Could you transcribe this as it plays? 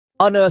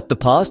Unearth the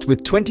past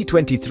with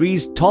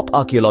 2023's top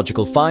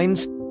archaeological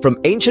finds, from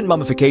ancient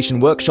mummification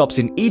workshops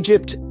in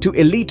Egypt to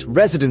elite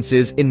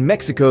residences in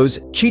Mexico's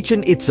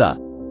Chichen Itza.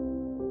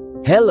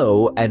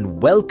 Hello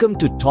and welcome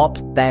to Top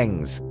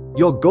Thangs,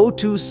 your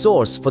go-to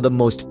source for the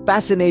most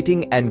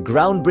fascinating and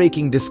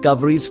groundbreaking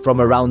discoveries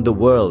from around the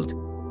world.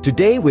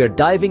 Today we're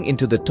diving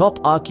into the top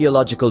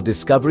archaeological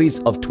discoveries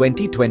of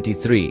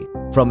 2023.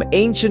 From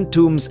ancient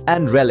tombs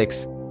and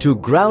relics to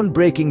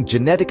groundbreaking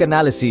genetic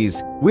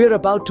analyses, we're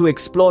about to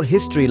explore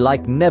history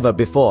like never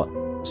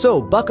before.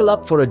 So buckle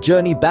up for a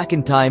journey back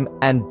in time,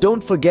 and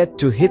don't forget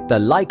to hit the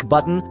like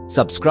button,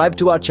 subscribe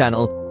to our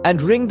channel,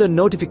 and ring the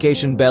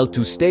notification bell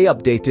to stay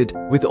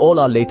updated with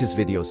all our latest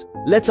videos.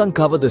 Let's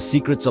uncover the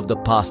secrets of the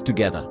past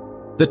together.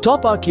 The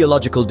top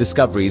archaeological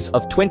discoveries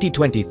of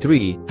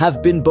 2023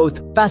 have been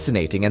both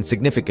fascinating and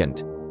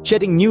significant,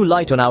 shedding new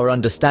light on our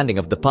understanding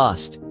of the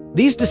past.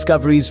 These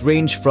discoveries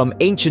range from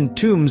ancient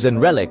tombs and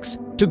relics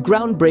to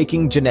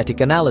groundbreaking genetic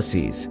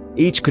analyses,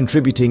 each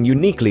contributing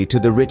uniquely to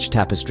the rich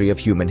tapestry of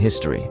human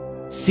history.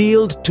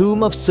 Sealed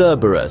Tomb of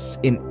Cerberus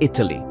in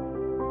Italy.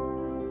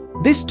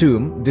 This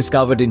tomb,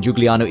 discovered in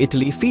Giugliano,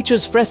 Italy,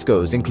 features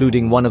frescoes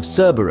including one of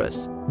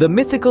Cerberus, the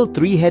mythical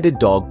three-headed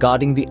dog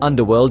guarding the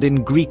underworld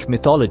in Greek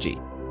mythology.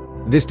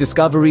 This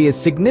discovery is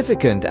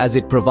significant as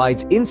it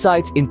provides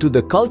insights into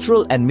the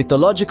cultural and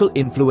mythological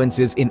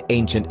influences in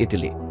ancient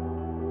Italy.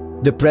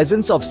 The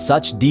presence of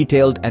such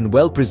detailed and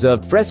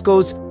well-preserved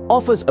frescoes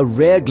offers a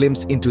rare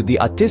glimpse into the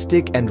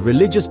artistic and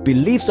religious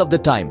beliefs of the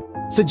time,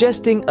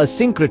 suggesting a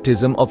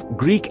syncretism of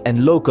Greek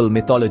and local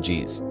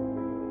mythologies.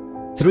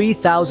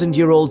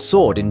 3,000-year-old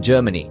sword in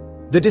Germany.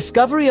 The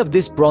discovery of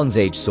this Bronze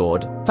Age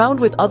sword, found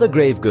with other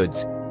grave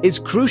goods, is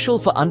crucial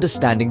for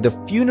understanding the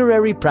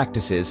funerary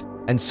practices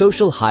and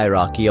social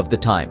hierarchy of the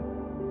time.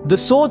 The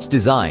sword's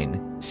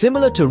design,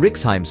 similar to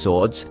Rixheim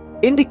swords,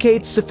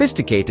 indicates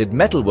sophisticated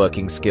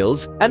metalworking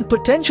skills and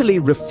potentially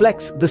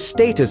reflects the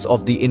status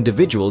of the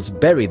individuals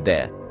buried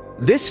there.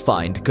 This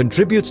find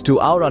contributes to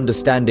our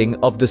understanding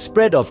of the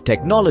spread of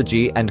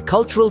technology and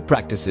cultural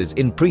practices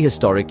in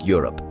prehistoric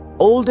Europe.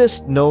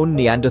 Oldest known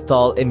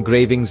Neanderthal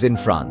engravings in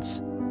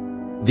France.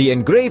 The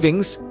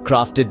engravings,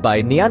 crafted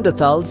by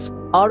Neanderthals,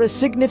 are a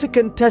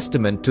significant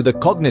testament to the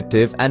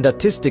cognitive and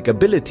artistic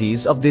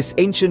abilities of this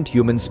ancient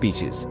human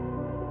species.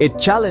 It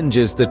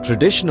challenges the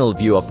traditional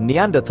view of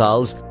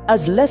Neanderthals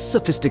as less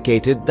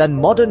sophisticated than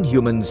modern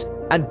humans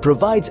and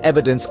provides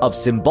evidence of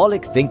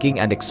symbolic thinking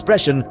and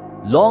expression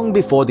long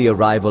before the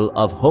arrival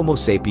of Homo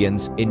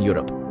sapiens in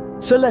Europe.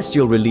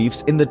 Celestial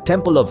reliefs in the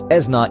Temple of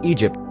Esna,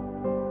 Egypt.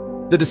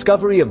 The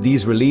discovery of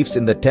these reliefs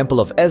in the Temple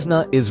of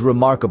Esna is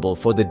remarkable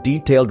for the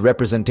detailed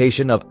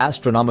representation of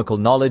astronomical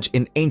knowledge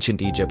in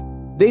ancient Egypt.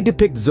 They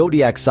depict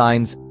zodiac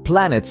signs,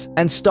 planets,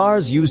 and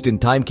stars used in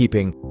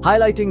timekeeping,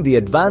 highlighting the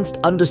advanced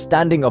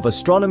understanding of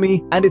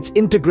astronomy and its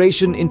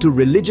integration into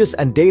religious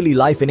and daily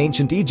life in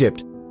ancient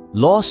Egypt.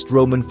 Lost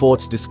Roman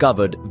forts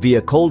discovered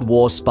via Cold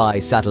War spy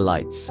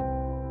satellites.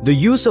 The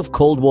use of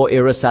Cold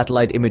War-era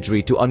satellite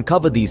imagery to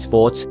uncover these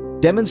forts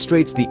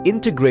demonstrates the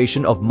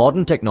integration of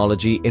modern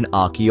technology in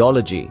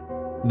archaeology.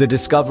 The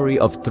discovery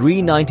of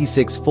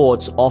 396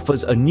 forts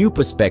offers a new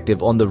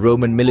perspective on the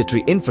Roman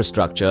military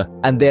infrastructure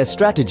and their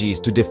strategies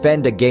to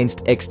defend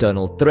against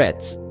external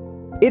threats.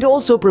 It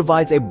also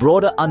provides a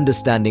broader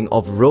understanding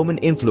of Roman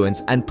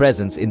influence and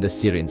presence in the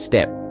Syrian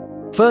steppe.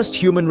 First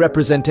human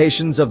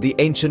representations of the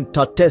ancient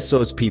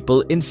Tartessos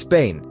people in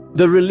Spain.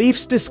 The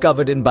reliefs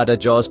discovered in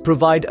Badajoz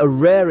provide a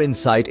rare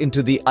insight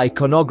into the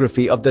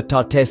iconography of the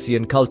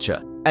Tartessian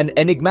culture, an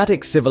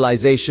enigmatic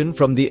civilization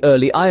from the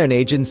early Iron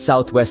Age in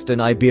southwestern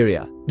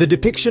Iberia. The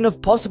depiction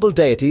of possible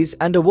deities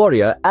and a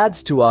warrior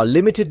adds to our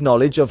limited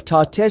knowledge of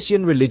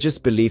Tartessian religious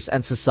beliefs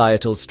and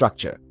societal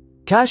structure.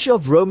 Cache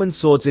of Roman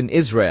swords in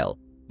Israel.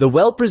 The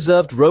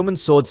well-preserved Roman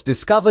swords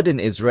discovered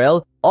in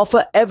Israel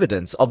offer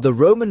evidence of the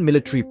Roman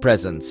military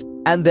presence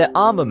and their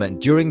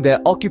armament during their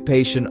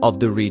occupation of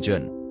the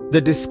region. The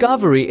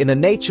discovery in a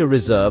nature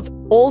reserve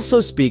also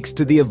speaks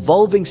to the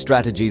evolving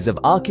strategies of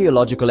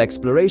archaeological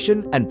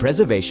exploration and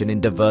preservation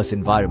in diverse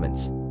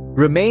environments.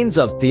 Remains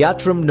of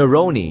Theatrum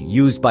Neroni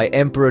used by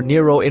Emperor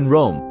Nero in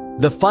Rome.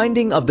 The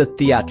finding of the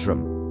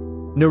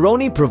Theatrum.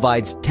 Neroni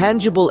provides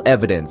tangible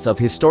evidence of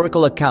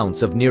historical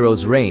accounts of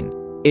Nero's reign.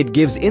 It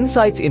gives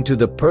insights into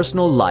the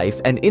personal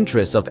life and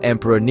interests of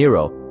Emperor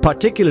Nero,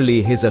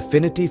 particularly his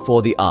affinity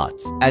for the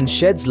arts, and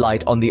sheds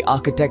light on the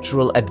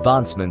architectural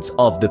advancements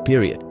of the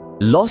period.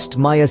 Lost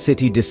Maya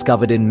city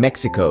discovered in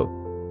Mexico.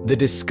 The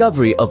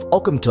discovery of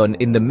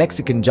Ocumton in the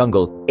Mexican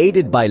jungle,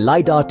 aided by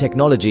LiDAR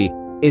technology,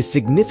 is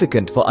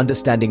significant for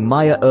understanding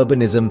Maya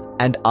urbanism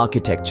and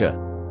architecture.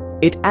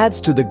 It adds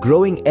to the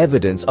growing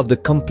evidence of the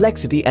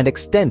complexity and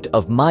extent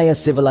of Maya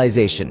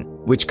civilization,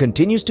 which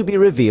continues to be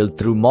revealed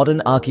through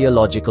modern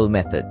archaeological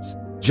methods.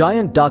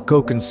 Giant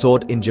Dakoken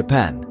sword in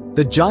Japan.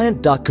 The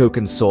giant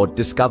Dakoken sword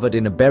discovered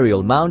in a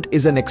burial mound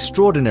is an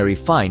extraordinary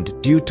find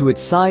due to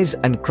its size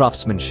and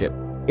craftsmanship.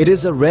 It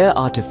is a rare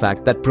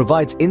artifact that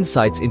provides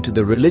insights into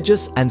the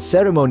religious and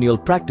ceremonial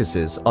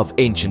practices of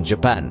ancient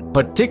Japan,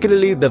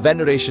 particularly the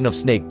veneration of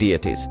snake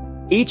deities.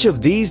 Each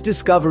of these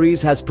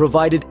discoveries has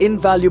provided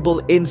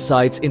invaluable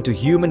insights into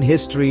human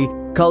history,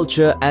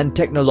 culture, and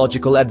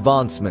technological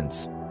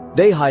advancements.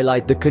 They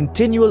highlight the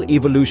continual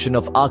evolution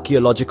of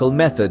archaeological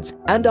methods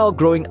and our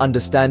growing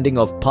understanding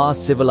of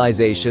past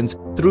civilizations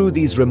through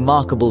these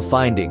remarkable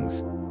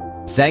findings.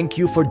 Thank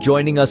you for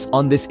joining us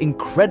on this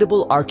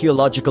incredible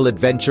archaeological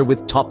adventure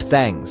with Top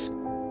Thangs.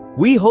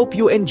 We hope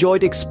you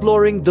enjoyed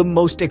exploring the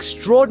most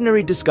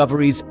extraordinary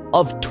discoveries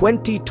of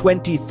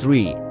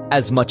 2023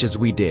 as much as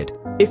we did.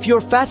 If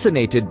you're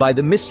fascinated by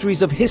the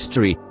mysteries of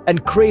history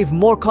and crave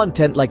more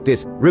content like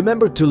this,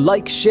 remember to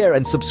like, share,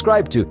 and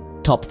subscribe to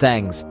Top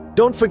Thangs.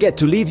 Don't forget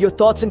to leave your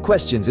thoughts and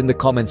questions in the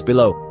comments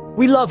below.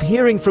 We love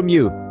hearing from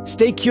you.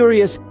 Stay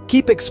curious,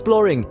 keep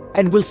exploring,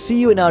 and we'll see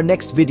you in our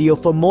next video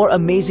for more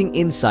amazing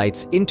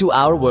insights into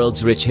our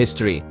world's rich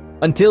history.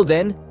 Until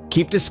then,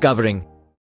 keep discovering.